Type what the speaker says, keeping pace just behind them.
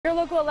Your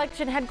local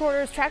election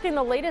headquarters tracking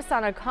the latest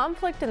on a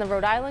conflict in the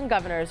Rhode Island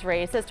governor's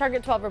race. As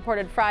Target 12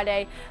 reported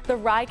Friday, the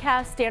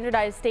RICAS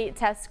standardized state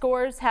test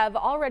scores have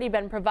already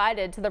been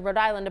provided to the Rhode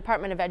Island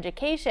Department of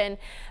Education,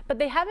 but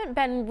they haven't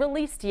been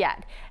released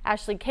yet.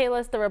 Ashley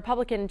Kalus, the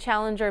Republican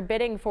challenger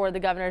bidding for the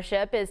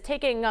governorship, is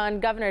taking on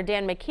Governor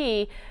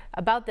McKee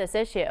about this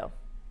issue.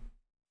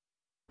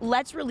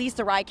 Let's release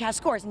the RICAS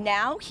scores.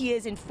 Now he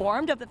is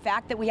informed of the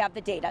fact that we have the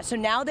data. So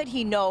now that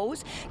he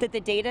knows that the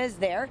data is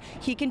there,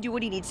 he can do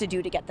what he needs to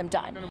do to get them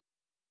done.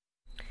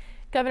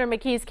 Governor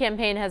McKee's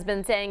campaign has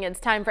been saying it's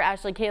time for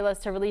Ashley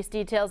Kalus to release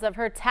details of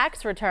her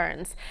tax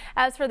returns.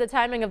 As for the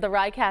timing of the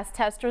RICAS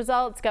test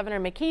results, Governor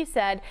McKee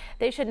said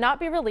they should not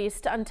be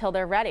released until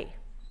they're ready.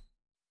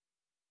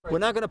 We're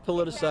not going to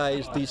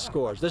politicize these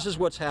scores. This is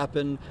what's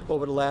happened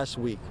over the last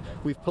week.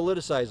 We've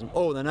politicized them.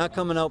 Oh, they're not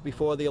coming out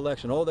before the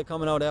election. Oh, they're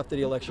coming out after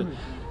the election.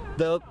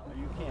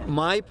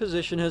 My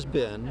position has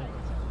been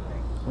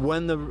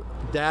when the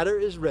data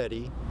is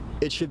ready,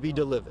 it should be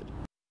delivered.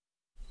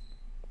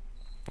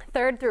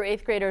 3rd through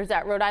 8th graders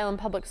at Rhode Island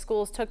Public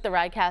Schools took the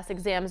RICAS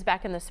exams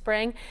back in the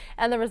spring,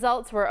 and the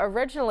results were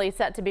originally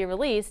set to be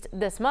released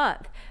this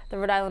month. The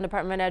Rhode Island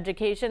Department of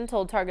Education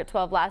told Target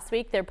 12 last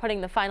week they're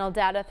putting the final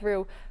data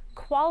through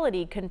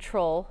quality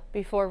control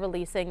before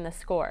releasing the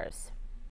scores.